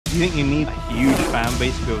Do you think you need a huge fan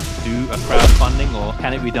base to be able to do a crowdfunding, or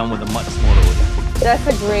can it be done with a much smaller audience? That's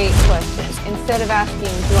a great question. Instead of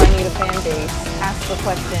asking, do I need a fan base, ask the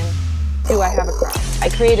question, do I have a crowd? I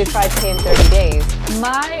created 5K in 30 days.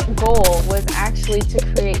 My goal was actually to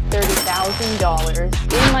create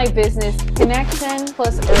 $30,000 in my business. Connection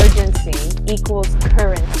plus urgency equals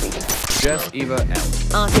currency. Jess,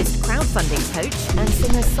 artist, crowdfunding coach, and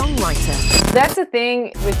singer-songwriter. That's the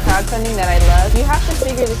thing with crowdfunding that I love. You have to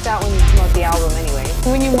figure this out when you promote the album anyway.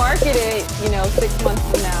 When you market it, 6 months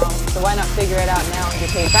from now, so why not figure it out now and get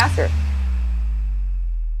paid faster?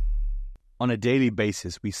 On a daily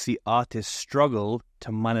basis, we see artists struggle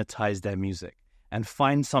to monetize their music and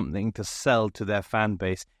find something to sell to their fan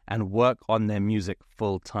base and work on their music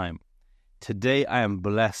full time. Today, I am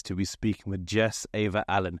blessed to be speaking with Jess Ava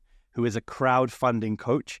Allen, who is a crowdfunding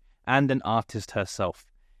coach and an artist herself.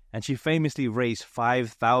 And she famously raised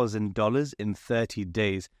 $5,000 in 30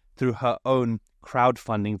 days through her own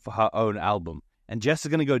crowdfunding for her own album. And Jess is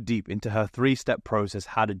going to go deep into her 3-step process,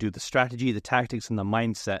 how to do the strategy, the tactics, and the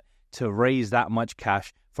mindset to raise that much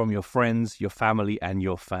cash from your friends, your family, and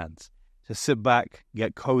your fans. So sit back,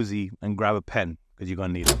 get cozy, and grab a pen, because you're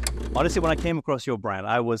going to need it. Honestly, when I came across your brand,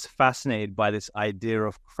 I was fascinated by this idea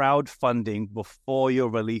of crowdfunding before your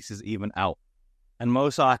release is even out. And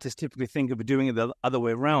most artists typically think of doing it the other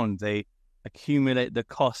way around. They accumulate the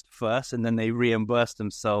cost first, and then they reimburse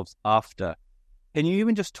themselves after. Can you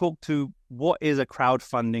even just talk to what is a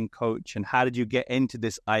crowdfunding coach, and how did you get into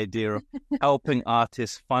this idea of helping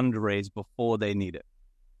artists fundraise before they need it?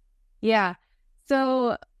 Yeah.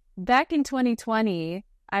 So back in 2020,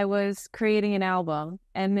 I was creating an album,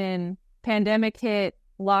 and then pandemic hit,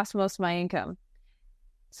 lost most of my income.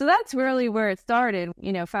 So that's really where it started.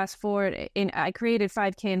 Fast forward, I created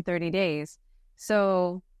 5K in 30 days.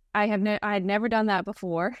 So I had never done that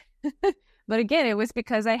before. But again, it was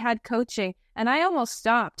because I had coaching, and I almost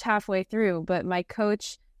stopped halfway through, but my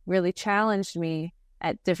coach really challenged me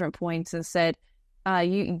at different points and said,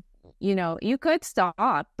 you could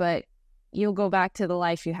stop, but you'll go back to the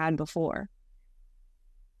life you had before.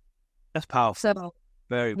 That's powerful. So,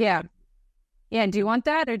 very yeah. Yeah. Do you want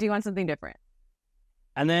that, or do you want something different?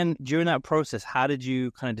 And then during that process, how did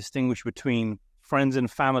you kind of distinguish between friends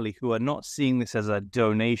and family who are not seeing this as a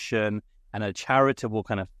donation and a charitable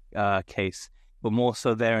kind of case, but more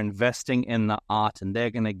so they're investing in the art and they're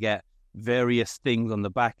going to get various things on the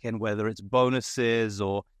back end, whether it's bonuses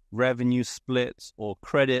or revenue splits or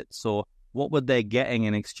credits, or what were they getting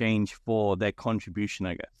in exchange for their contribution,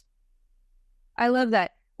 I guess? I love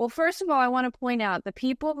that. Well, first of all, I want to point out the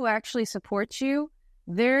people who actually support you,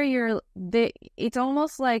 it's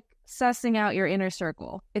almost like sussing out your inner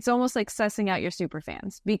circle. It's almost like sussing out your super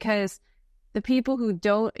fans, because the people who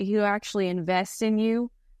actually invest in you,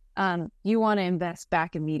 you want to invest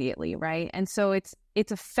back immediately, right? And so it's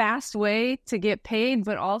a fast way to get paid,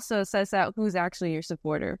 but also suss out who's actually your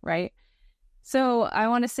supporter, right? So I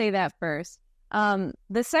want to say that first.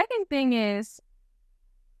 The second thing is,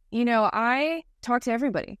 I talk to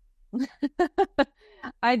everybody.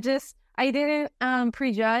 I didn't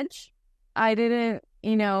prejudge. I didn't,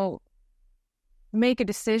 make a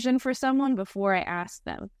decision for someone before I asked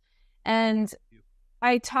them. And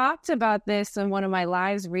I talked about this in one of my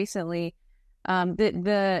lives recently,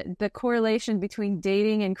 the correlation between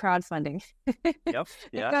dating and crowdfunding. Yep.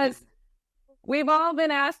 Yeah. Because we've all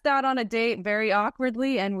been asked out on a date very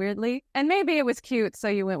awkwardly and weirdly, and maybe it was cute, so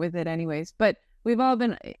you went with it anyways. But we've all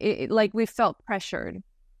been we felt pressured,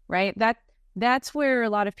 right? That's where a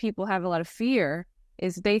lot of people have a lot of fear,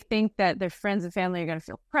 is they think that their friends and family are going to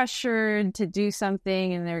feel pressured to do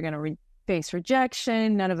something, and they're going to face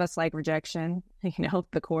rejection. None of us like rejection,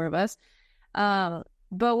 the core of us. But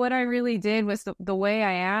what I really did was the way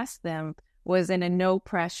I asked them was in a no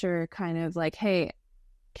pressure kind of like, hey,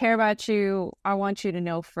 care about you. I want you to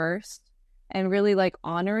know first, and really like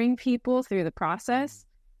honoring people through the process.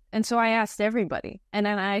 And so I asked everybody, and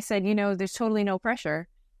then I said, there's totally no pressure.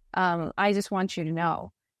 I just want you to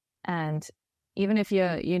know. And even if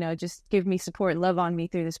you just give me support, love on me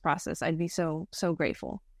through this process, I'd be so, so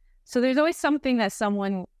grateful. So there's always something that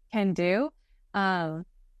someone can do. And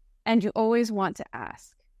you always want to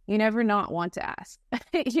ask. You never not want to ask.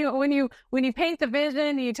 When you paint the vision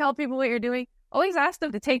and you tell people what you're doing, always ask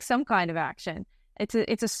them to take some kind of action.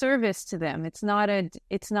 It's a service to them. It's not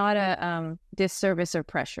a disservice or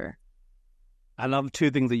pressure. I love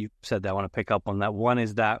 2 things that you said there. I want to pick up on that. One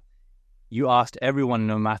is that you asked everyone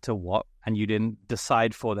no matter what, and you didn't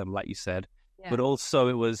decide for them, like you said. Yeah. But also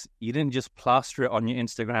you didn't just plaster it on your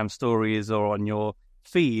Instagram stories or on your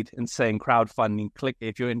feed and saying crowdfunding, click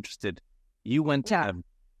if you're interested. You went to them.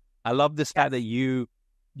 I love this fact that you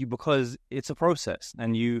because it's a process,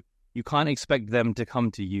 and you can't expect them to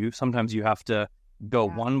come to you. Sometimes you have to go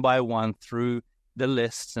one by one through the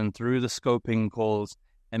lists and through the scoping calls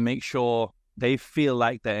and make sure they feel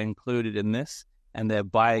like they're included in this and they're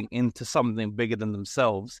buying into something bigger than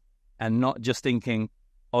themselves, and not just thinking,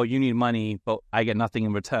 oh, you need money, but I get nothing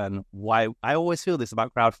in return. Why? I always feel this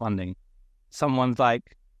about crowdfunding. Someone's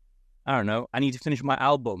like, I don't know, I need to finish my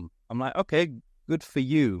album. I'm like, okay, good for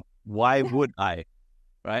you. Why would I?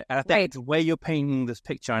 Right? And I think the way you're painting this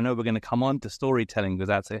picture, I know we're going to come on to storytelling because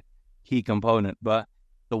that's a key component, but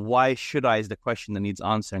the why should I is the question that needs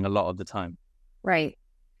answering a lot of the time. Right.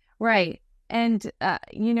 And,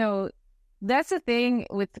 that's the thing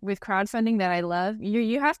with crowdfunding that I love.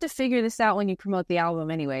 You have to figure this out when you promote the album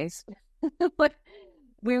anyways. Like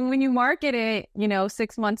when you market it,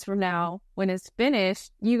 6 months from now, when it's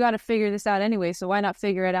finished, you got to figure this out anyway. So why not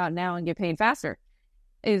figure it out now and get paid faster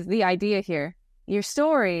is the idea here. Your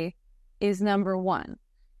story is number one.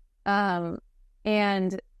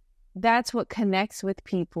 And that's what connects with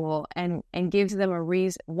people and gives them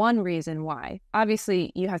one reason why.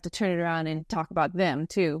 Obviously, you have to turn it around and talk about them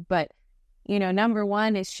too. But, number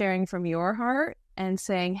one is sharing from your heart and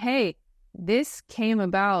saying, hey, this came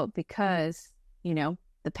about because, the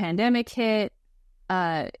pandemic hit.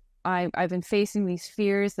 I've been facing these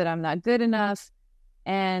fears that I'm not good enough,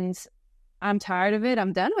 and I'm tired of it.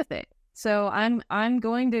 I'm done with it. So I'm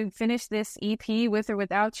going to finish this EP with or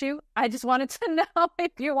without you. I just wanted to know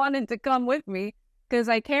if you wanted to come with me because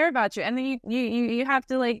I care about you. And then you have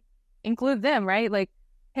to include them, right? Like,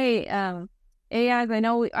 hey, Ayaz, I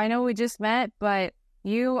know we just met, but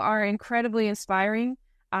you are incredibly inspiring.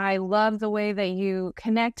 I love the way that you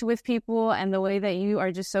connect with people and the way that you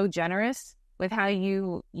are just so generous with how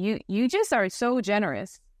you just are so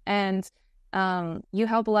generous, and you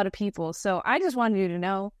help a lot of people. So I just wanted you to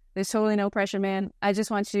know there's totally no pressure, man. I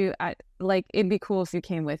just want you, it'd be cool if you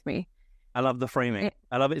came with me. I love the framing.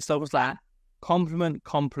 I love it. It's almost like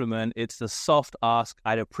compliment. It's the soft ask.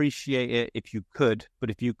 I'd appreciate it if you could, but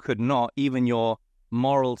if you could not, even your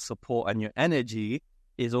moral support and your energy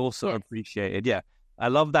is also appreciated. Yeah. I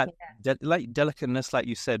love that delicateness, like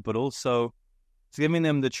you said, but also giving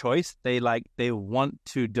them the choice. They want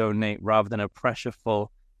to donate rather than a pressureful,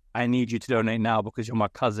 I need you to donate now because you're my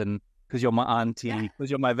cousin, because you're my auntie, because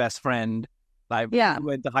you're my best friend. We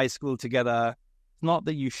went to high school together. It's not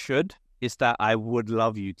that you should, it's that I would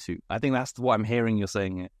love you to. I think that's what I'm hearing you're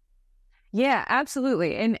saying it. Yeah,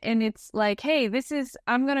 absolutely. And it's like, hey,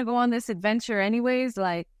 I'm going to go on this adventure anyways.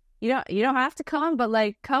 Like, you don't have to come, but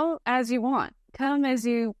come as you want. Come as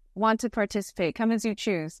you want to participate. Come as you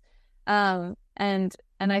choose. And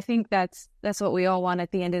I think that's what we all want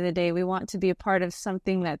at the end of the day. We want to be a part of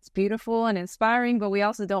something that's beautiful and inspiring, but we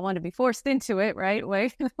also don't want to be forced into it, right?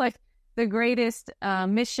 Like the greatest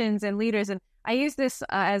missions and leaders. And I used this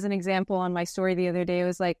as an example on my story the other day. It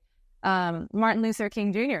was like Martin Luther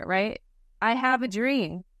King Jr., right? I have a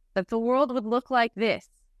dream that the world would look like this.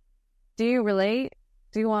 Do you relate?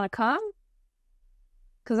 Do you want to come?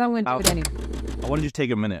 Because I'm going to do it anyway. I wanted to take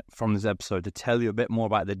a minute from this episode to tell you a bit more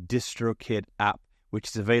about the DistroKid app, which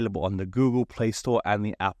is available on the Google Play Store and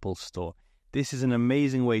the Apple Store. This is an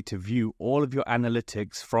amazing way to view all of your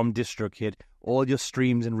analytics from DistroKid, all your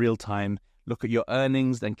streams in real time, look at your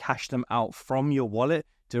earnings, then cash them out from your wallet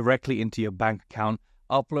directly into your bank account,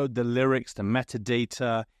 upload the lyrics, the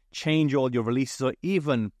metadata, change all your releases, or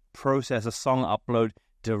even process a song upload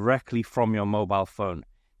directly from your mobile phone.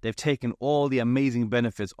 They've taken all the amazing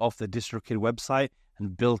benefits of the DistroKid website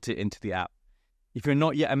and built it into the app. If you're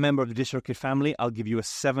not yet a member of the DistroKid family, I'll give you a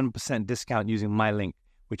 7% discount using my link,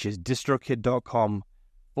 which is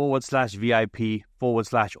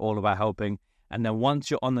distrokid.com/VIP/all-about-helping. And then once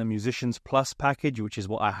you're on the Musicians Plus package, which is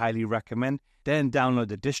what I highly recommend, then download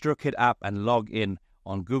the DistroKid app and log in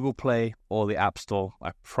on Google Play or the App Store.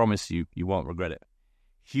 I promise you won't regret it.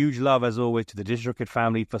 Huge love, as always, to the DistroKid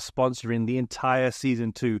family for sponsoring the entire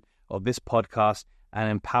season 2 of this podcast and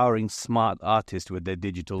empowering smart artists with their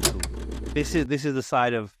digital tools. This is the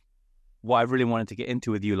side of what I really wanted to get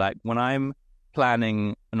into with you. Like when I'm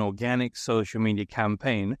planning an organic social media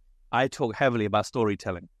campaign, I talk heavily about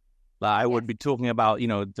storytelling. Like I would be talking about,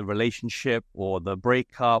 the relationship or the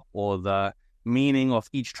breakup or the meaning of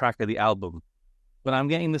each track of the album. But I'm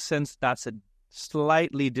getting the sense that's a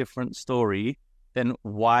slightly different story than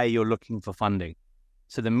why you're looking for funding.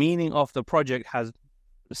 So the meaning of the project has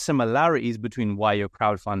similarities between why you're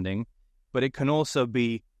crowdfunding, but it can also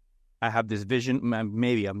be, I have this vision,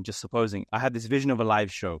 maybe I'm just supposing, I had this vision of a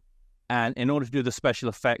live show. And in order to do the special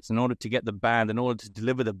effects, in order to get the band, in order to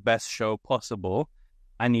deliver the best show possible,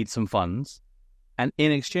 I need some funds. And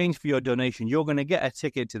in exchange for your donation, you're going to get a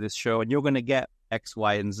ticket to this show and you're going to get X,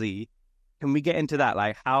 Y, and Z. Can we get into that?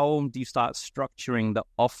 Like, how do you start structuring the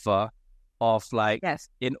offer of like, Yes.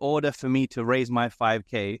 in order for me to raise my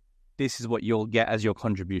 5K, this is what you'll get as your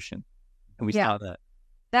contribution? Can we start there?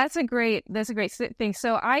 That's a great thing.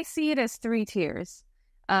 So I see it as 3 tiers.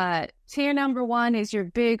 Tier number 1 is your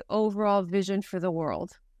big overall vision for the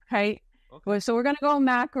world, right? Okay. So we're going to go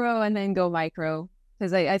macro and then go micro,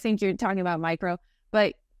 because I think you're talking about micro.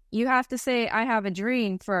 But you have to say, I have a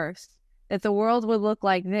dream first, that the world would look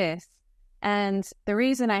like this. And the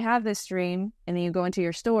reason I have this dream, and then you go into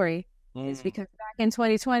your story, is because back in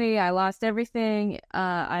 2020, I lost everything.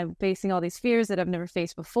 I'm facing all these fears that I've never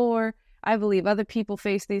faced before. I believe other people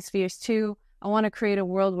face these fears too. I want to create a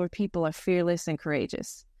world where people are fearless and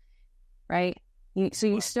courageous, right? So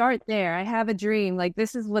you start there. I have a dream. Like,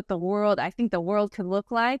 this is what I think the world could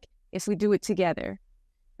look like if we do it together,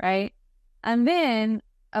 right? And then,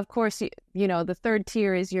 of course, you know, the third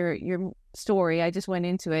tier is your story. I just went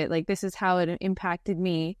into it. Like, this is how it impacted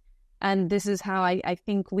me. And this is how I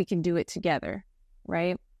think we can do it together,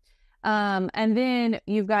 right? And then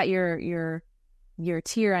you've got your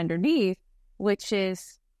tier underneath, which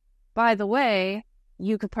is, by the way,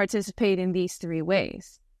 you could participate in these 3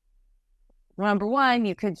 ways. Number 1,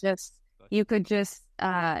 you could just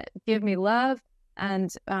give me love.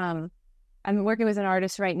 And I'm working with an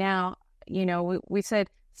artist right now. You know, we said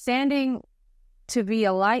standing to be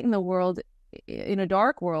a light in the world, in a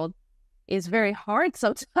dark world, is very hard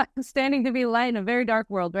sometimes. Standing to be light in a very dark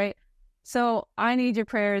world, right? So I need your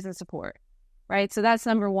prayers and support, right? So that's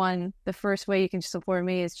number 1. The first way you can support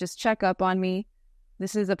me is just check up on me.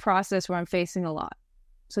 This is a process where I'm facing a lot.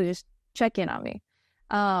 So just check in on me.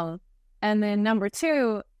 And then number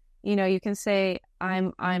 2, you know, you can say,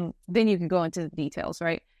 then you can go into the details,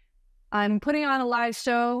 right? I'm putting on a live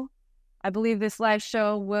show. I believe this live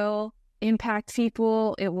show will impact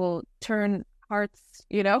people. It will turn hearts,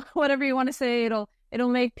 you know, whatever you want to say. It'll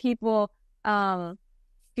make people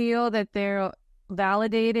feel that they're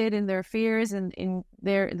validated in their fears and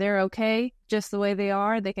they're okay just the way they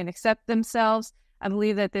are. They can accept themselves. I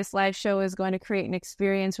believe that this live show is going to create an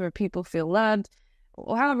experience where people feel loved,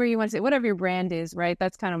 or however you want to say, whatever your brand is, right?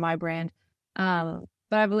 That's kind of my brand. But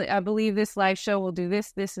I believe this live show will do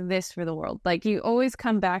this, this, and this for the world. Like, you always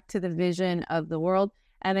come back to the vision of the world,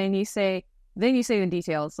 and then you say the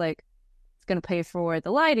details, like, it's going to pay for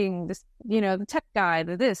the lighting, this, you know, the tech guy,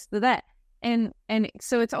 the this, the that. And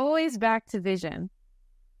so it's always back to vision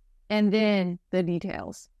and then the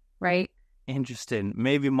details, right? Interesting.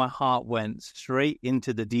 Maybe my heart went straight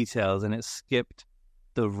into the details and it skipped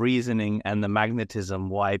the reasoning and the magnetism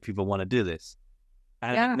why people want to do this.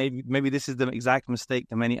 And maybe this is the exact mistake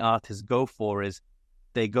that many artists go for, is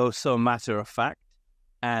they go so matter of fact,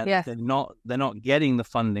 and they're not getting the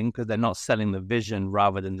funding because they're not selling the vision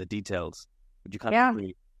rather than the details. Would you kind of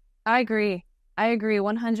agree? I agree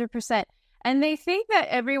 100%. And they think that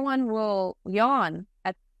everyone will yawn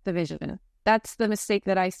at the vision. That's the mistake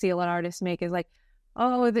that I see a lot of artists make, is like,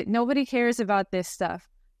 oh, nobody cares about this stuff.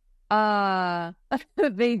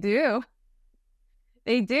 They do.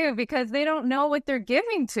 They do, because they don't know what they're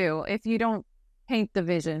giving to if you don't paint the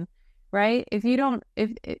vision, right?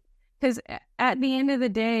 Because at the end of the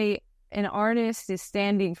day, an artist is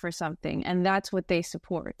standing for something, and that's what they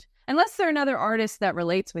support. Unless they're another artist that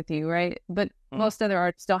relates with you, right? But most other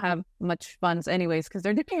artists don't have much funds anyways, because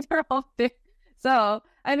they're doing their own thing. So,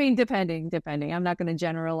 I mean, depending. I'm not going to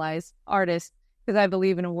generalize artists, because I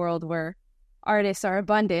believe in a world where artists are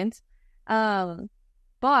abundant.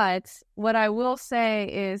 But what I will say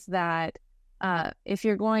is that if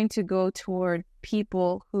you're going to go toward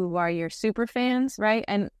people who are your super fans, right?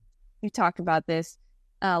 And you talk about this,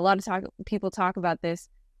 people talk about this.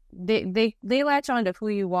 They latch on to who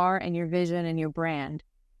you are and your vision and your brand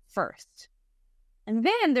first. And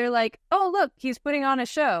then they're like, oh, look, he's putting on a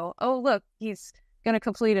show. Oh, look, he's going to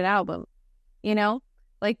complete an album. You know,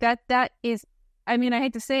 like that is, I mean, I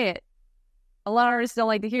hate to say it, a lot of artists don't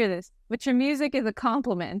like to hear this, but your music is a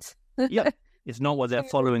compliment. Yep. It's not what they're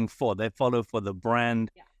following for. They follow for the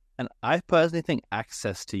brand. Yeah. And I personally think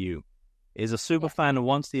access to you is a super fan who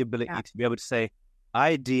wants the ability to be able to say,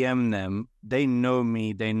 I DM them, they know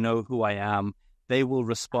me, they know who I am, they will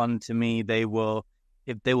respond to me, if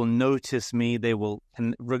they will notice me, they will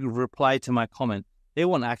reply to my comment. They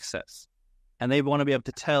want access. And they want to be able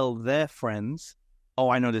to tell their friends, oh,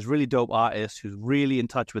 I know this really dope artist who's really in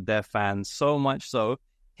touch with their fans, so much so,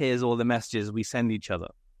 here's all the messages we send each other.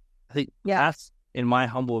 I think that's, in my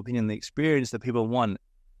humble opinion, the experience that people want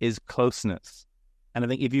is closeness. And I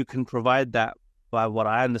think if you can provide that, by what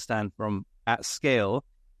I understand, from at scale,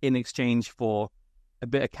 in exchange for a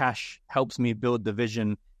bit of cash helps me build the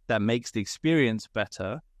vision that makes the experience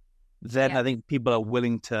better, then I think people are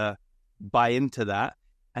willing to buy into that,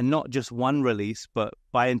 and not just one release, but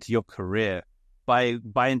buy into your career, buy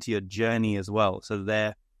into your journey as well. So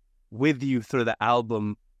they're with you through the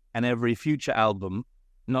album and every future album,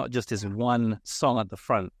 not just as one song at the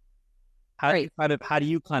front. How do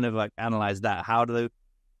you kind of like analyze that? How do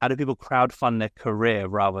people crowdfund their career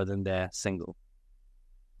rather than their single?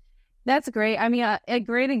 That's great. I mean, a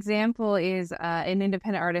great example is an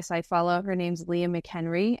independent artist I follow. Her name's Leah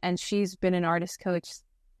McHenry, and she's been an artist coach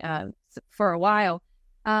for a while.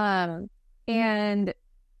 And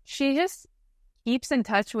she just keeps in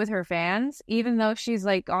touch with her fans, even though she's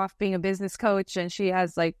like off being a business coach and she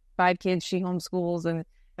has like 5 kids she homeschools, and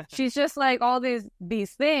she's just like all these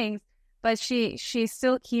things, but she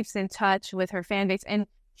still keeps in touch with her fan base. And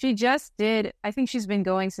she just did, I think she's been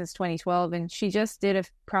going since 2012, and she just did a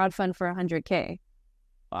crowdfund for 100K.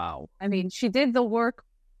 Wow. I mean, she did the work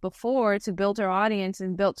before to build her audience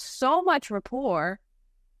and built so much rapport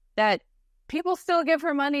that people still give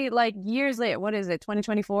her money like years later. What is it,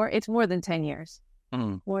 2024? It's more than 10 years.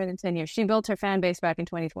 More than 10 years. She built her fan base back in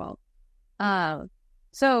 2012.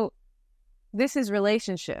 So this is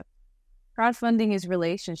relationship. Crowdfunding is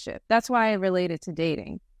relationship. That's why I relate it to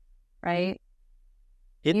dating, right?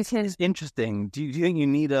 It's interesting. Do you think you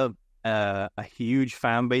need a huge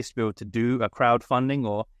fan base to be able to do a crowdfunding,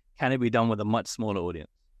 or can it be done with a much smaller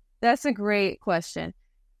audience? That's a great question.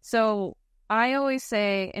 So I always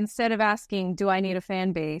say, instead of asking, do I need a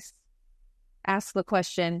fan base, ask the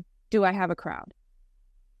question, do I have a crowd?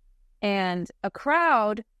 And a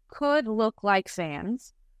crowd could look like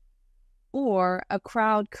fans, or a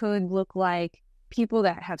crowd could look like people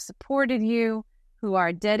that have supported you, who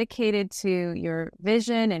are dedicated to your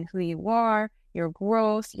vision and who you are, your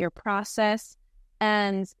growth, your process.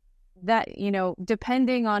 And that, you know,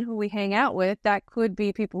 depending on who we hang out with, that could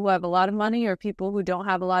be people who have a lot of money or people who don't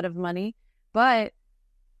have a lot of money. But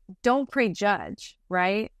don't prejudge,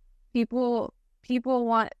 right? People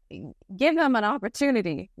want, give them an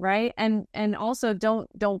opportunity, right? And also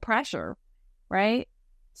don't pressure, right?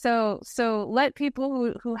 So let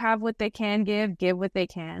people who have what they can give what they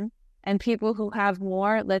can. And people who have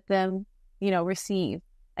more, let them, you know, receive.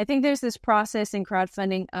 I think there's this process in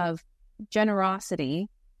crowdfunding of generosity,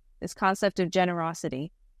 this concept of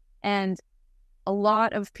generosity. And a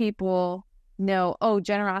lot of people know, oh,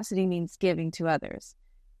 generosity means giving to others.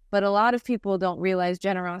 But a lot of people don't realize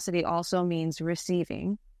generosity also means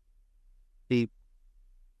receiving. Deep.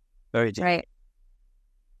 Very deep. Right.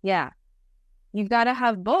 Yeah. You've got to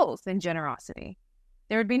have both in generosity.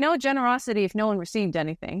 There would be no generosity if no one received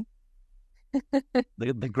anything.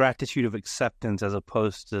 the gratitude of acceptance as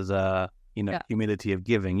opposed to the humility of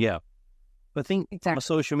giving. Yeah. But I think from a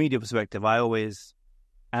social media perspective, I always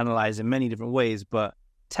analyze in many different ways, but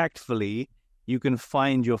tactfully, you can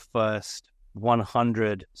find your first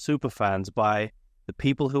 100 superfans by the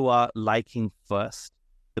people who are liking first,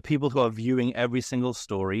 the people who are viewing every single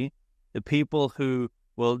story, the people who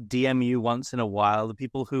will DM you once in a while, the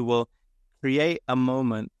people who will create a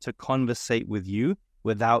moment to conversate with you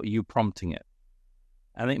without you prompting it.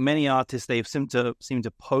 I think many artists, they seem to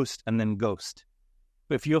post and then ghost.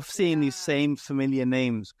 But if you're seeing these same familiar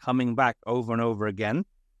names coming back over and over again,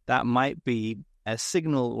 that might be a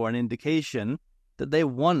signal or an indication that they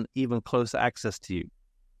want even closer access to you.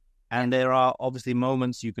 And there are obviously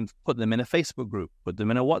moments you can put them in a Facebook group, put them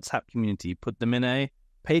in a WhatsApp community, put them in a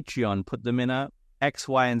Patreon, put them in a X,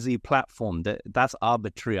 Y, and Z platform. That's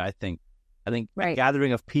arbitrary, I think. I think a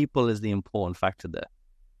gathering of people is the important factor there.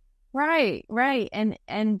 Right.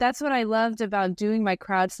 And that's what I loved about doing my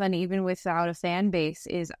crowdfunding, even without a fan base,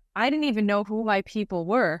 is I didn't even know who my people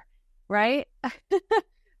were, right?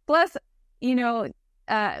 Plus,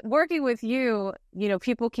 working with you,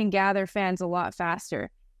 people can gather fans a lot faster.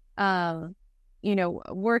 Working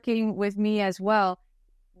with me as well,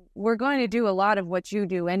 we're going to do a lot of what you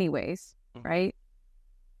do anyways, right?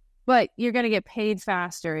 But you're going to get paid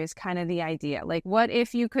faster is kind of the idea. Like, what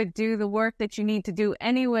if you could do the work that you need to do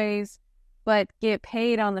anyways, but get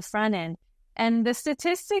paid on the front end? And the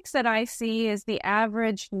statistics that I see is the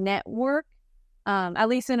average network, at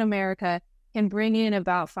least in America, can bring in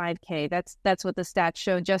about 5K. That's what the stats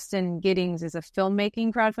show. Justin Giddings is a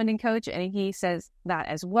filmmaking crowdfunding coach, and he says that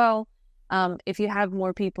as well. If you have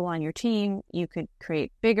more people on your team, you could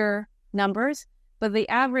create bigger numbers. But the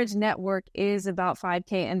average network is about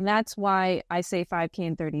 5K. And that's why I say 5K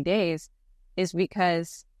in 30 days, is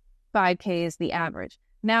because 5K is the average.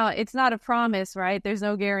 Now, it's not a promise, right? There's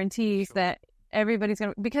no guarantees that everybody's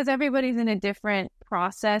because everybody's in a different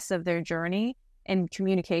process of their journey and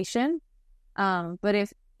communication. But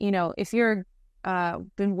if you're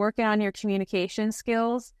been working on your communication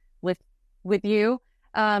skills with you,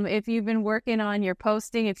 if you've been working on your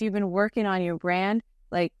posting, if you've been working on your brand,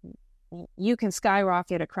 like, you can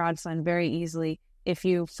skyrocket a crowdfund very easily if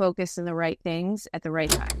you focus on the right things at the right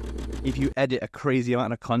time. If you edit a crazy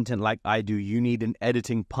amount of content like I do, you need an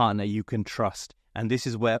editing partner you can trust. And this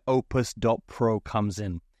is where Opus.pro comes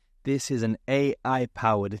in. This is an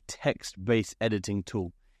AI-powered text-based editing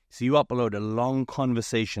tool. So you upload a long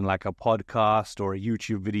conversation like a podcast or a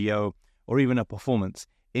YouTube video or even a performance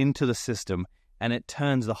into the system, and it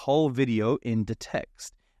turns the whole video into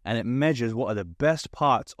text. And it measures what are the best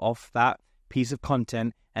parts of that piece of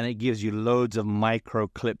content, and it gives you loads of micro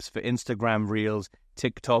clips for Instagram Reels,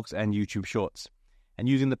 TikToks, and YouTube Shorts. And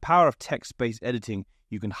using the power of text-based editing,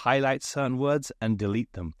 you can highlight certain words and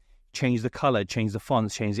delete them, change the color, change the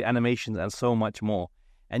fonts, change the animations, and so much more.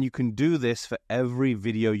 And you can do this for every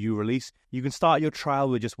video you release. You can start your trial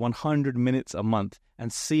with just 100 minutes a month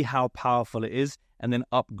and see how powerful it is, and then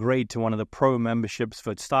upgrade to one of the pro memberships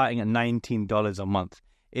for starting at $19 a month.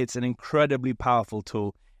 It's an incredibly powerful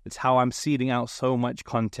tool. It's how I'm seeding out so much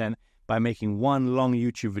content by making one long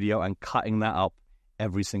YouTube video and cutting that up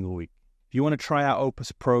every single week. If you want to try out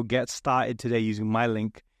Opus Pro, get started today using my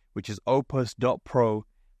link, which is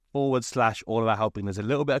opus.pro/all-about-helping. There's a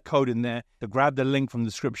little bit of code in there, so grab the link from the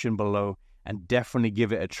description below and definitely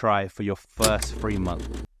give it a try for your first free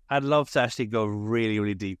month. I'd love to actually go really,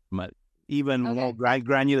 really deep, even more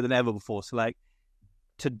granular than ever before. So like,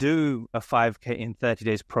 to do a 5K in 30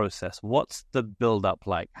 days process, what's the build-up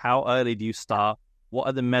like? How early do you start? What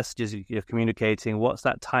are the messages you're communicating? What's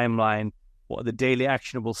that timeline? What are the daily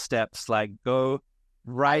actionable steps? Like, go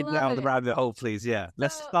right down the rabbit hole, please. Yeah.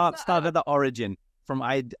 Let's start at the origin, from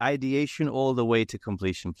ideation all the way to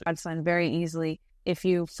completion. Crowdfund very easily if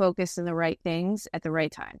you focus on the right things at the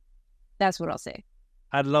right time. That's what I'll say.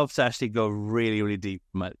 I'd love to actually go really, really deep,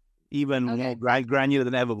 even more granular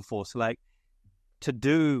than ever before. So like, to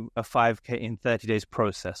do a 5K in 30 days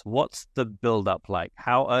process, what's the build-up like?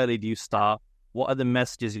 How early do you start? What are the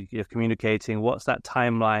messages you're communicating? What's that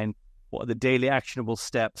timeline? What are the daily actionable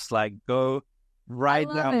steps? Like, go right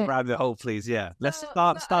down the rabbit hole, please. Yeah. Let's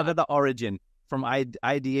start at the origin, from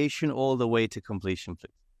ideation all the way to completion,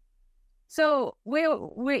 please. So we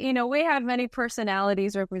have many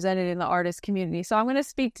personalities represented in the artist community. So I'm going to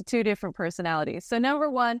speak to two different personalities. So number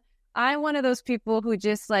one, I'm one of those people who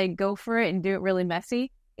just like go for it and do it really messy.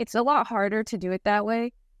 It's a lot harder to do it that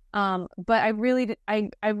way. But I really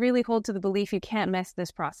hold to the belief you can't mess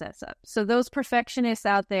this process up. So those perfectionists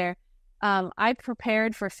out there, I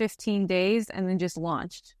prepared for 15 days and then just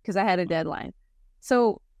launched because I had a deadline.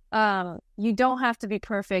 So you don't have to be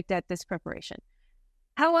perfect at this preparation.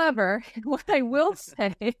 However, what I will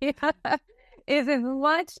say is it's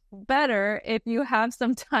much better if you have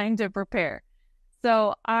some time to prepare.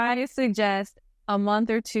 So I suggest a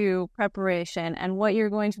month or two preparation. And what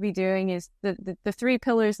you're going to be doing is the three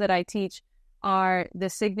pillars that I teach are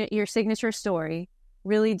your signature story,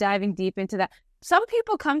 really diving deep into that. Some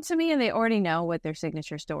people come to me and they already know what their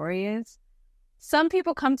signature story is. Some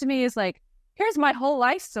people come to me as like, here's my whole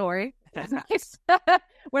life story.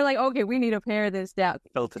 We're like, okay, we need to pare this down.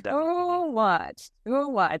 Filter down. Go watch.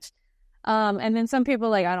 And then some people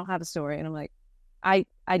are like, I don't have a story. And I'm like, I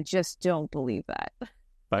just don't believe that.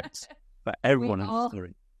 But everyone has a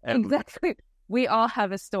story. Exactly. We all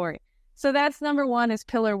have a story. So that's number one, is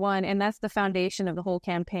pillar one. And that's the foundation of the whole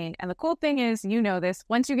campaign. And the cool thing is, you know this,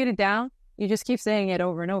 once you get it down, you just keep saying it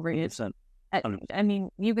over and over again. 100%. I mean,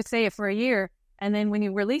 you could say it for a year. And then when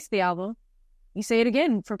you release the album, you say it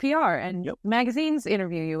again for PR, and magazines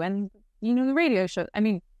interview you, and the radio show. I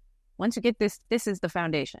mean, once you get this is the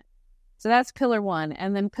foundation. So that's pillar one.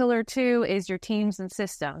 And then pillar two is your teams and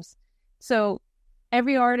systems. So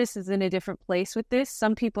every artist is in a different place with this.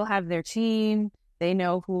 Some people have their team. They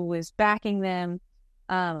know who is backing them.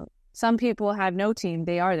 Some people have no team.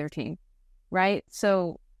 They are their team, right?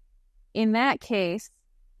 So in that case,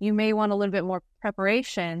 you may want a little bit more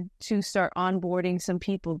preparation to start onboarding some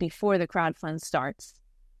people before the crowdfund starts.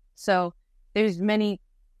 So there's many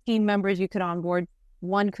team members you could onboard.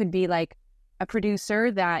 One could be like a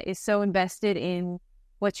producer that is so invested in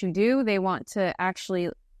what you do, they want to actually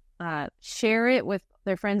share it with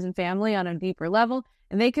their friends and family on a deeper level.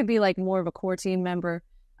 And they could be like more of a core team member.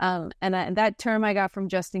 And that term I got from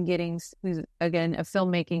Justin Giddings, who's, again, a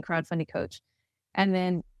filmmaking crowdfunding coach. And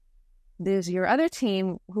then there's your other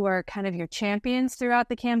team who are kind of your champions throughout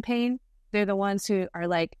the campaign. They're the ones who are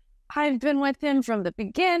like, I've been with him from the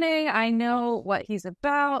beginning. I know what he's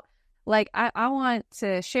about. Like, I want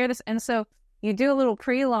to share this. And so you do a little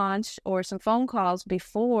pre-launch or some phone calls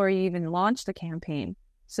before you even launch the campaign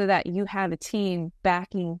so that you have a team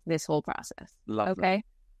backing this whole process. Okay.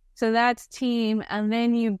 So that's team. And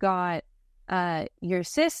then you've got your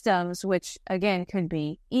systems, which again could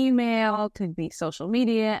be email, could be social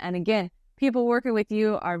media. And again, people working with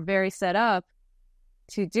you are very set up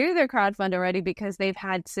to do their crowdfund already because they've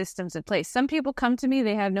had systems in place. Some people come to me,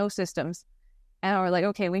 they have no systems and are like,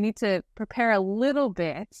 okay, we need to prepare a little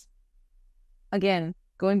bit. Again,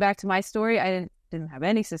 going back to my story, I didn't have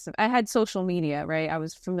any system. I had social media, right? I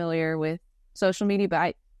was familiar with social media,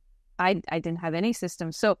 but I didn't have any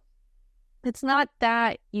system. So it's not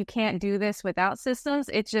that you can't do this without systems.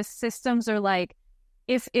 It's just systems are like,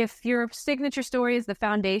 if your signature story is the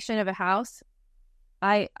foundation of a house,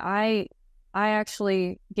 I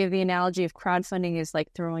actually give the analogy of crowdfunding is like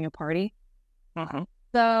throwing a party.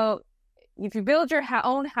 So if you build your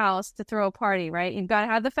own house to throw a party, right, you've got to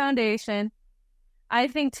have the foundation. I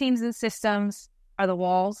think teams and systems are the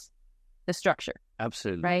walls, the structure.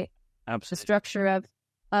 Absolutely. Right? Absolutely. The structure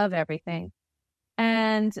of everything.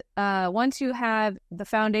 And once you have the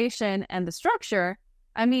foundation and the structure,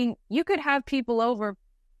 I mean, you could have people over.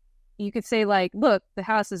 You could say like, look, the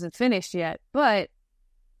house isn't finished yet, but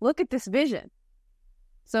look at this vision.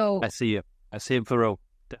 So I see it. I see it for real.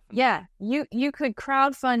 Definitely. Yeah, you could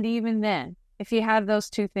crowdfund even then if you have those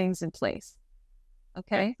two things in place.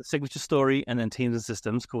 Okay. The signature story and then teams and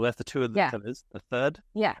systems. Cool. That's the two of the pillars. The third?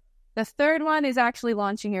 Yeah. The third one is actually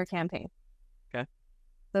launching your campaign. Okay.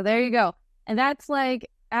 So there you go. And that's like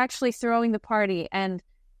actually throwing the party. And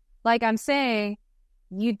like I'm saying,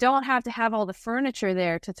 you don't have to have all the furniture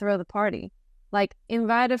there to throw the party. Like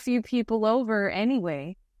invite a few people over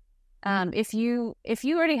anyway. If you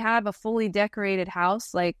already have a fully decorated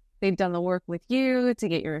house, like they've done the work with you to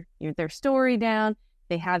get their story down,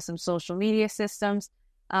 they have some social media systems,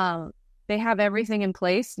 they have everything in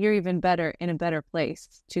place, you're even better in a better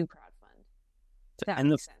place to crowdfund. That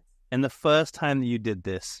makes sense. And the first time that you did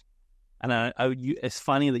this, and it's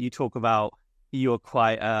funny that you talk about you're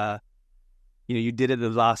quite, you did it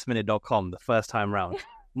at lastminute.com the first time round.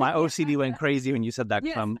 My OCD went crazy when you said that.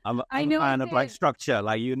 Yes, I'm a fan of like structure.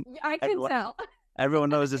 Like I can tell. Everyone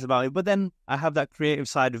knows this about me. But then I have that creative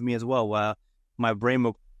side of me as well, where my brain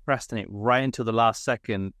will procrastinate right until the last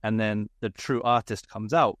second, and then the true artist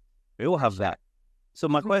comes out. We all have that. So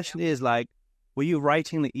my question is like, were you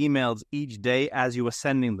writing the emails each day as you were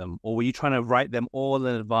sending them, or were you trying to write them all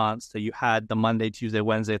in advance so you had the Monday, Tuesday,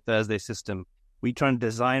 Wednesday, Thursday system? Were you trying to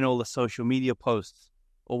design all the social media posts?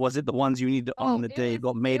 Or was it the ones you needed on the day,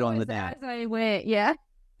 got made on the day? As I went, yeah.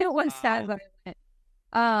 It was as I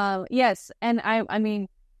went. Yes, and I mean,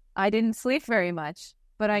 I didn't sleep very much,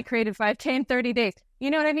 but I created 5K in 30 days. You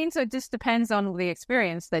know what I mean? So it just depends on the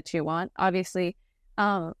experience that you want. Obviously,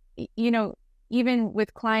 even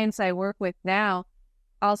with clients I work with now,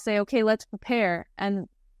 I'll say, okay, let's prepare. And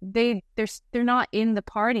they're not in the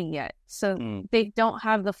party yet. So they don't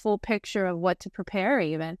have the full picture of what to prepare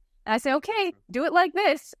even. And I say, okay, do it like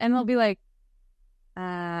this. And they'll be like,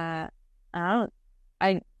 it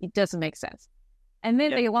doesn't make sense. And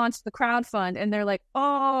then they launch the crowdfund and they're like,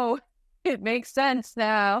 oh, it makes sense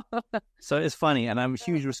now. So it's funny. And I'm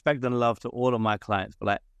huge respect and love to all of my clients. But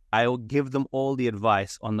like, I'll give them all the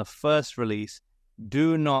advice on the first release.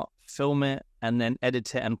 Do not film it and then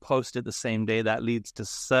edit it and post it the same day. That leads to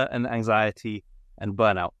certain anxiety and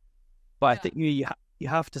burnout. But I think you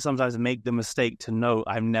have to sometimes make the mistake to know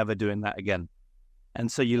I'm never doing that again.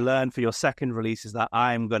 And so you learn for your second release is that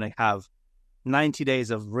I'm going to have 90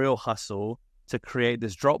 days of real hustle to create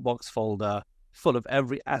this Dropbox folder full of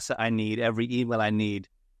every asset I need, every email I need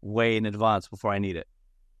way in advance before I need it.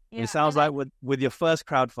 Yeah, it sounds like with your first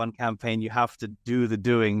crowdfund campaign, you have to do the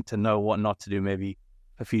doing to know what not to do maybe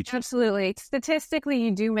for future. Absolutely. Statistically,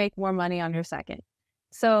 you do make more money on your second.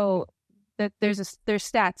 So there's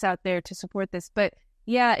stats out there to support this. But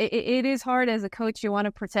yeah, it is hard as a coach. You want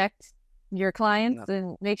to protect your clients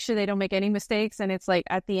and make sure they don't make any mistakes. And it's like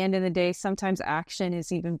at the end of the day, sometimes action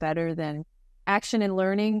and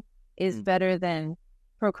learning is better than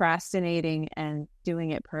procrastinating and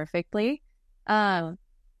doing it perfectly.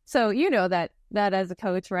 So you know that as a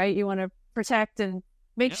coach, right? You want to protect and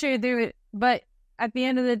make sure you do it. But at the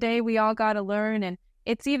end of the day, we all got to learn. And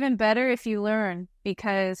it's even better if you learn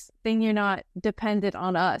because then you're not dependent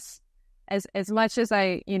on us. As much as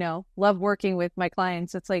I, love working with my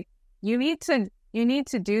clients, it's like you need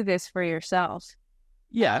to do this for yourself.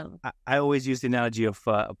 Yeah, I always use the analogy of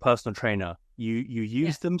a personal trainer. You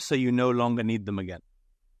use them so you no longer need them again.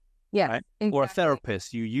 Yeah, right? Exactly. Or a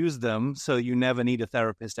therapist. You use them so you never need a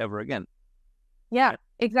therapist ever again. Yeah,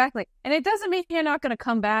 exactly. And it doesn't mean you're not going to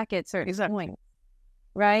come back at certain points,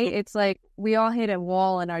 right? It's like we all hit a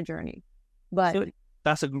wall in our journey. But so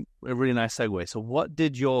that's a really nice segue. So what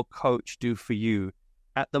did your coach do for you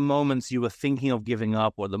at the moments you were thinking of giving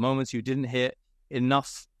up, or the moments you didn't hit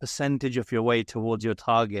enough percentage of your way towards your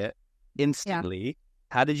target instantly? Yeah.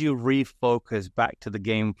 How did you refocus back to the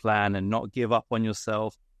game plan and not give up on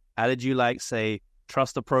yourself? How did you say,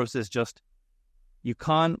 trust the process? Just you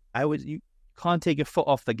can't take your foot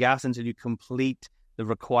off the gas until you complete the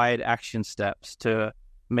required action steps to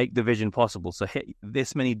make the vision possible. So hit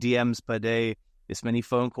this many DMs per day, this many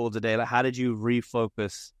phone calls a day. How did you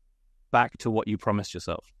refocus back to what you promised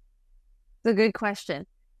yourself? It's a good question.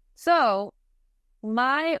 So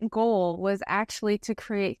my goal was actually to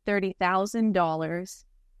create $30,000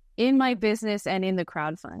 in my business and in the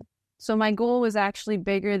crowdfund. So my goal was actually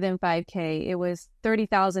bigger than 5K. It was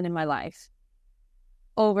 30,000 in my life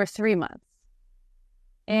over 3 months.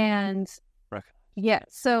 And yeah,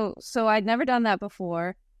 so I'd never done that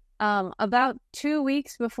before. About 2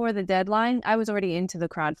 weeks before the deadline, I was already into the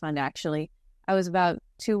crowdfund. Actually, I was about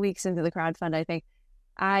 2 weeks into the crowdfund. I think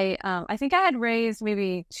I think I had raised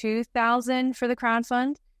maybe 2,000 for the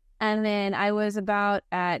crowdfund, and then I was about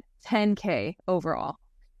at 10K overall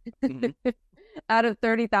out of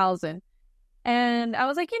 30,000. And I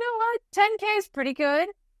was like, you know what, 10K is pretty good.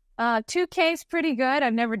 2K is pretty good.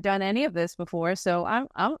 I've never done any of this before, so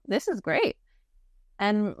I'm this is great.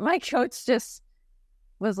 And my coach just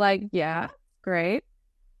was like, yeah, great.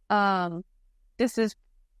 This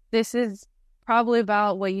is probably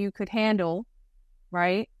about what you could handle,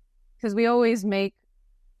 right? Because we always make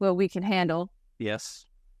what we can handle. Yes.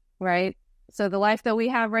 Right? So the life that we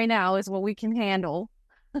have right now is what we can handle.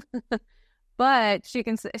 But she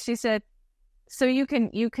said, so you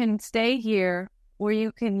can stay here, or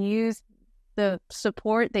you can use the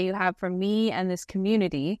support that you have from me and this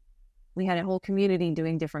community. We had a whole community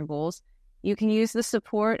doing different goals. You can use the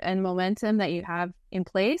support and momentum that you have in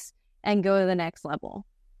place and go to the next level.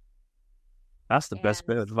 That's the best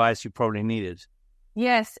bit of advice you probably needed.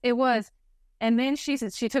 Yes, it was. And then she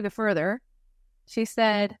took it further. She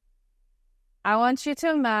said, I want you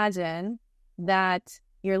to imagine that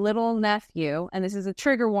your little nephew, and this is a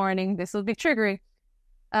trigger warning, this will be triggering,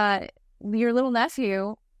 your little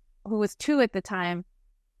nephew, who was 2 at the time,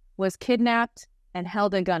 was kidnapped and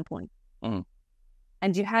held at gunpoint. Mm.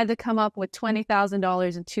 And you had to come up with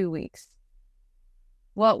 $20,000 in 2 weeks.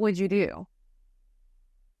 What would you do?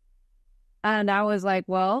 And I was like,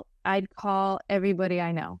 well, I'd call everybody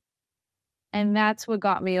I know. And that's what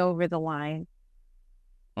got me over the line.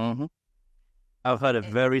 Mm-hmm. I've heard a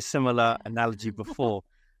very similar analogy before,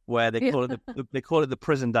 where they call it the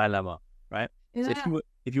prison dilemma, right? Yeah. So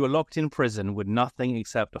if you were locked in prison with nothing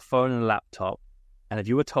except a phone and a laptop, and if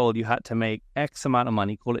you were told you had to make X amount of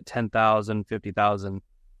money, call it 10,000, 50,000,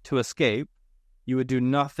 to escape, you would do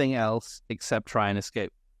nothing else except try and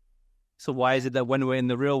escape. So why is it that when we're in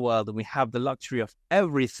the real world and we have the luxury of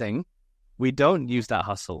everything, we don't use that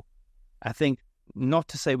hustle? I think, not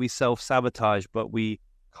to say we self-sabotage, but we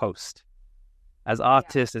coast. As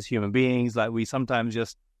artists, as human beings, we sometimes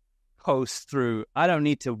just coast through. I don't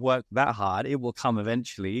need to work that hard. It will come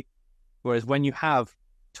eventually. Whereas when you have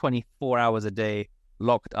 24 hours a day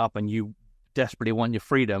locked up and you desperately want your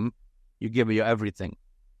freedom, you give it your everything.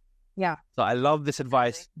 Yeah. So I love this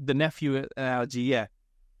advice. The nephew analogy,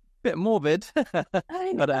 bit morbid,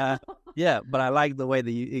 but but I like the way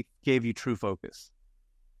that it gave you true focus.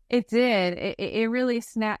 It did. It really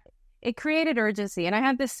snapped. It created urgency. And I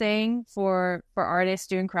have this saying for artists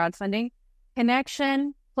doing crowdfunding: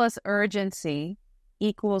 connection plus urgency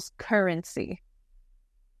equals currency.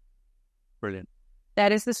 Brilliant.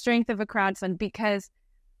 That is the strength of a crowdfund, because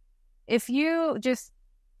if you just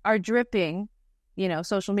are dripping,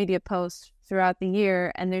 social media posts throughout the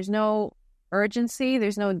year, and there's no urgency,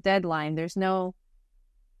 there's no deadline, there's no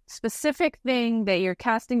specific thing that you're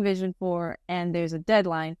casting vision for, and there's a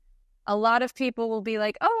deadline, a lot of people will be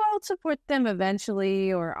like, oh, I'll support them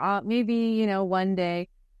eventually, or maybe, one day.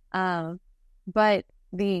 But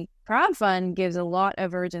the crowdfund gives a lot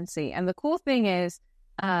of urgency. And the cool thing is,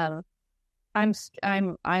 I'm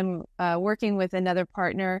working with another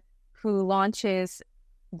partner who launches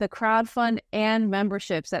the crowdfund and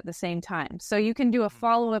memberships at the same time. So you can do a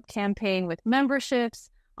follow-up campaign with memberships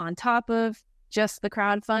on top of just the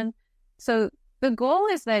crowdfund. So the goal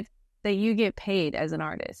is that you get paid as an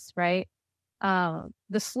artist, right?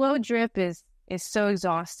 The slow drip is so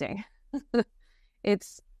exhausting.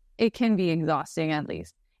 It can be exhausting, at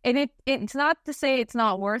least. And it's not to say it's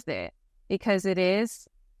not worth it, because it is,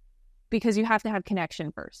 because you have to have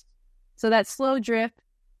connection first. So that slow drip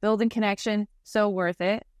building connection, so worth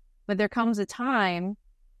it. But there comes a time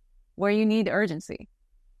where you need urgency.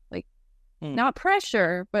 Like, not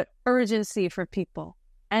pressure, but urgency for people.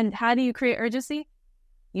 And how do you create urgency?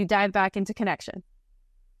 You dive back into connection.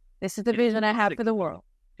 This is the vision I have for the world.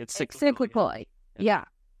 It's cyclical. Yeah,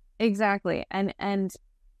 exactly. And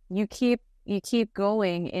you keep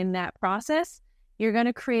going in that process, you're going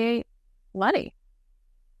to create money.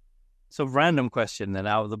 So random question then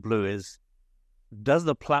out of the blue is, does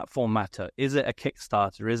the platform matter? Is it a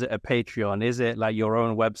Kickstarter? Is it a Patreon? Is it like your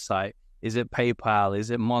own website? Is it PayPal?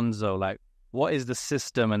 Is it Monzo? Like, what is the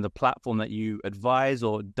system and the platform that you advise,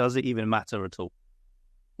 or does it even matter at all?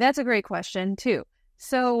 That's a great question too.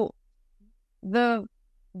 So the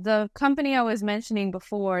company I was mentioning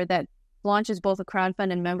before that launches both a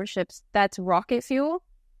crowdfund and memberships, that's Rocket Fuel.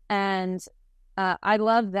 And I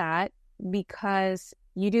love that because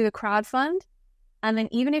you do the crowdfund, and then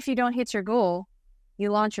even if you don't hit your goal,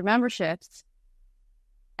 you launch your memberships.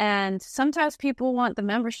 And sometimes people want the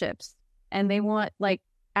memberships and they want like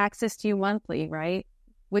access to you monthly, right?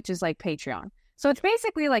 Which is like Patreon. So it's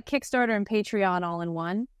basically like Kickstarter and Patreon all in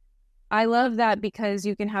one. I love that because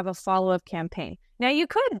you can have a follow-up campaign. Now you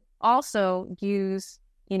could also use,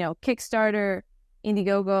 Kickstarter,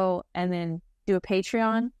 Indiegogo, and then do a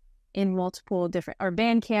Patreon in multiple different, or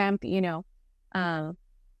Bandcamp,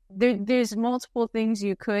 there's multiple things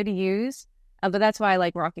you could use, but that's why I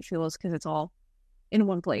like Rocket Fuels, because it's all in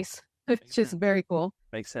one place, which is very cool.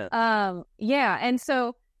 Makes sense. Yeah, and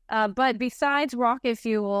so, but besides Rocket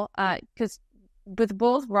Fuel, because with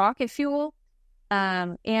both Rocket Fuel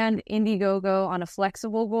and Indiegogo on a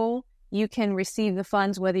flexible goal, you can receive the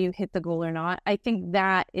funds whether you hit the goal or not. I think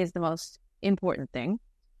that is the most important thing,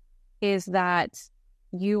 is that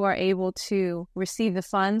you are able to receive the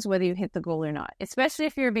funds whether you hit the goal or not. Especially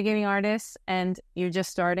if you're a beginning artist and you're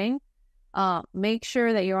just starting, make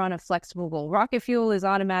sure that you're on a flexible goal. Rocket Fuel is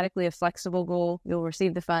automatically a flexible goal. You'll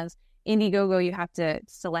receive the funds. Indiegogo, you have to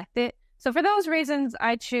select it. So for those reasons,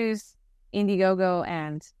 I choose Indiegogo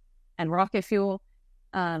and Rocket Fuel.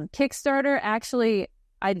 Kickstarter, actually,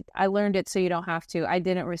 I learned it so you don't have to. I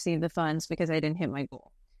didn't receive the funds because I didn't hit my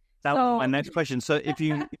goal. That was my next question. So if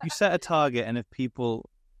you set a target and if people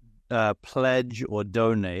pledge or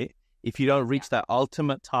donate, if you don't reach that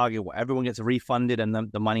ultimate target where everyone gets refunded and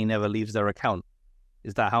the money never leaves their account,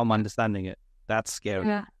 is that how I'm understanding it? That's scary.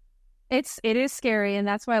 Yeah, it is scary, and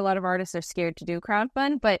that's why a lot of artists are scared to do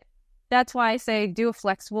crowdfund. But that's why I say do a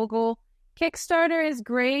flexible goal. Kickstarter is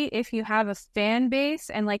great if you have a fan base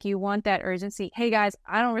and like you want that urgency. Hey guys,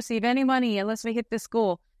 I don't receive any money unless we hit this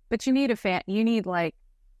goal. But you need you need like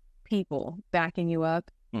people backing you up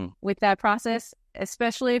with that process,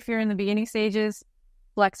 especially if you're in the beginning stages.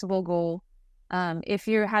 Flexible goal. If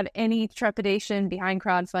you have any trepidation behind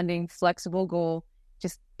crowdfunding, flexible goal,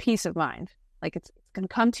 just peace of mind. Like it's going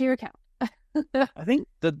to come to your account. I think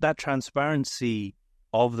that transparency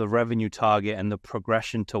of the revenue target and the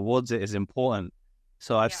progression towards it is important.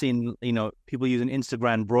 So I've seen, people use an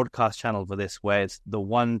Instagram broadcast channel for this, where it's the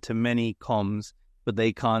one-to-many comms, but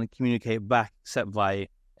they can't communicate back except via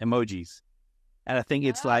emojis. And I think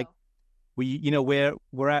it's like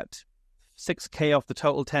we're at 6K off the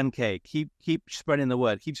total 10K. Keep spreading the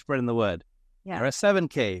word. Keep spreading the word. Yeah. We're at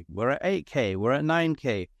 7K. We're at 8K. We're at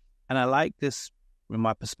 9K. And I like this, in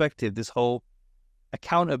my perspective, this whole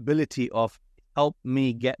accountability of help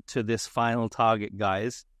me get to this final target,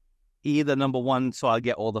 guys. Either number one, so I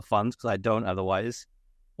get all the funds because I don't otherwise,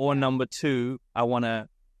 or number two, I want to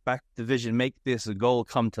back the vision, make this a goal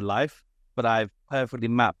come to life, but I've perfectly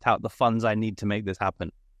mapped out the funds I need to make this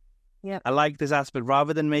happen. Yeah, I like this aspect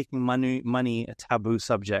rather than making money a taboo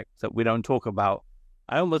subject that we don't talk about.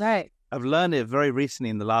 I've learned it very recently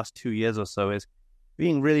in the last 2 years or so, is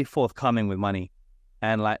being really forthcoming with money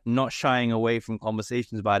and like not shying away from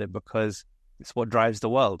conversations about it, because it's what drives the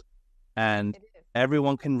world. And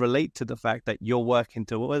everyone can relate to the fact that you're working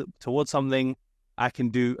towards something. I can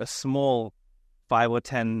do a small $5 or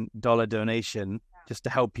 $10 donation just to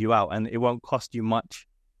help you out, and it won't cost you much.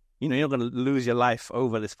 You're not going to lose your life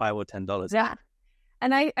over this $5 or $10. Yeah.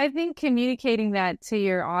 And I think communicating that to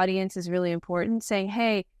your audience is really important, saying,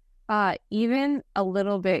 hey, even a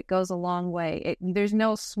little bit goes a long way. There's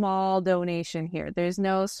no small donation here. There's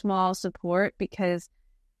no small support, because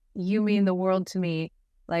you mean the world to me.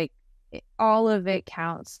 Like, all of it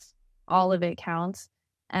counts. All of it counts.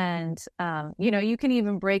 And, you can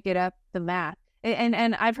even break it up, the math.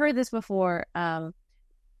 And I've heard this before.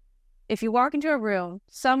 If you walk into a room,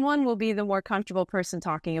 someone will be the more comfortable person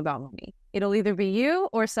talking about money. It'll either be you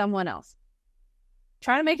or someone else.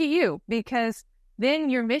 Try to make it you, because then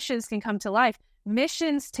your missions can come to life.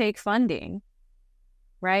 Missions take funding.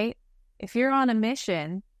 right? If you're on a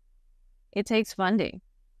mission, it takes funding.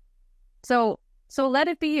 So let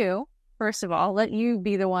it be you, first of all. Let you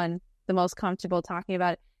be the one the most comfortable talking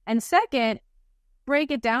about it. And second,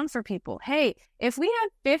 break it down for people. Hey, if we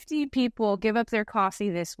have 50 people give up their coffee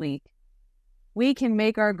this week, we can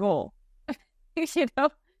make our goal.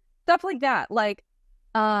 Stuff like that. Like,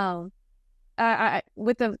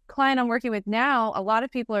 with the client I'm working with now, a lot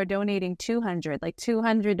of people are donating $200. Like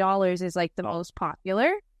 $200 is like the most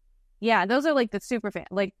popular. Yeah, those are like the super fan.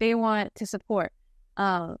 Like they want to support.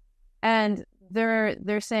 And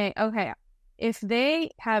they're saying, okay, if they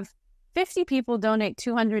have 50 people donate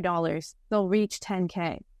 $200, they'll reach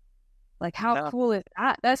 10K. Like how cool is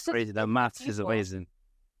that? That's just crazy. The math is amazing.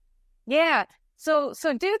 Yeah. So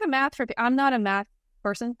do the math for. I'm not a math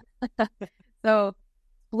person, so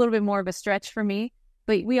a little bit more of a stretch for me.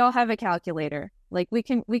 But we all have a calculator. Like we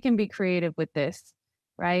can be creative with this,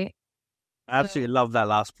 right? I absolutely love that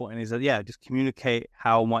last point. He said, yeah, just communicate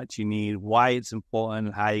how much you need, why it's important,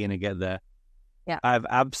 and how you're going to get there. Yeah. I've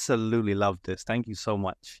absolutely loved this. Thank you so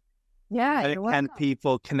much. Yeah. How can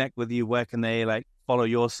people connect with you? Where can they follow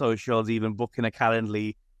your socials, even book in a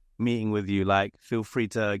Calendly meeting with you? Feel free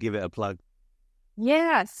to give it a plug.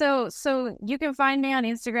 Yeah. So you can find me on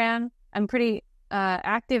Instagram. I'm pretty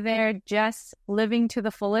active there. Jess Living to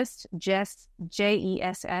the Fullest. Jess,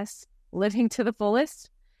 Jess, Living to the Fullest.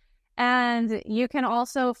 And you can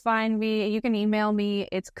also find me, you can email me.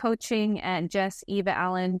 It's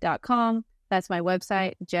coaching@jessevaallen.com. That's my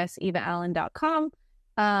website, jessevaallen.com.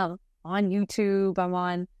 On YouTube, I'm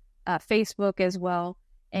on Facebook as well.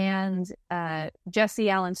 And Jessie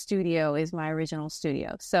Allen Studio is my original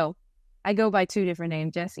studio. So I go by 2 different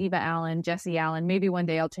names, Jess Eva Allen, Jessie Allen. Maybe one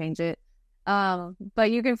day I'll change it. But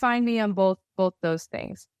you can find me on both those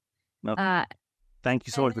things. No. Thank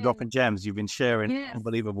you so much for dropping gems. You've been sharing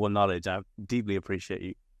unbelievable knowledge. I deeply appreciate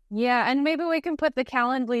you. Yeah, and maybe we can put the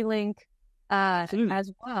Calendly link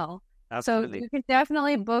as well. Absolutely. So you can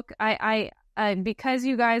definitely book. I because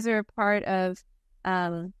you guys are a part of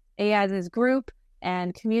Ayaz's group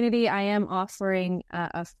and community, I am offering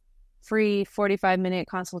a free 45-minute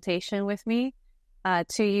consultation with me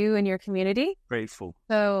to you and your community. Grateful.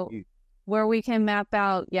 So where we can map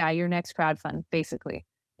out, your next crowdfund, basically,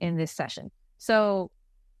 in this session. So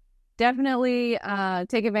definitely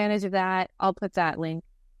take advantage of that. I'll put that link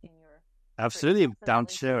in your... Absolutely. Down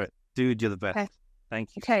to share it. Dude, you're the best. Okay. Thank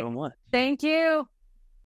you so much. Thank you.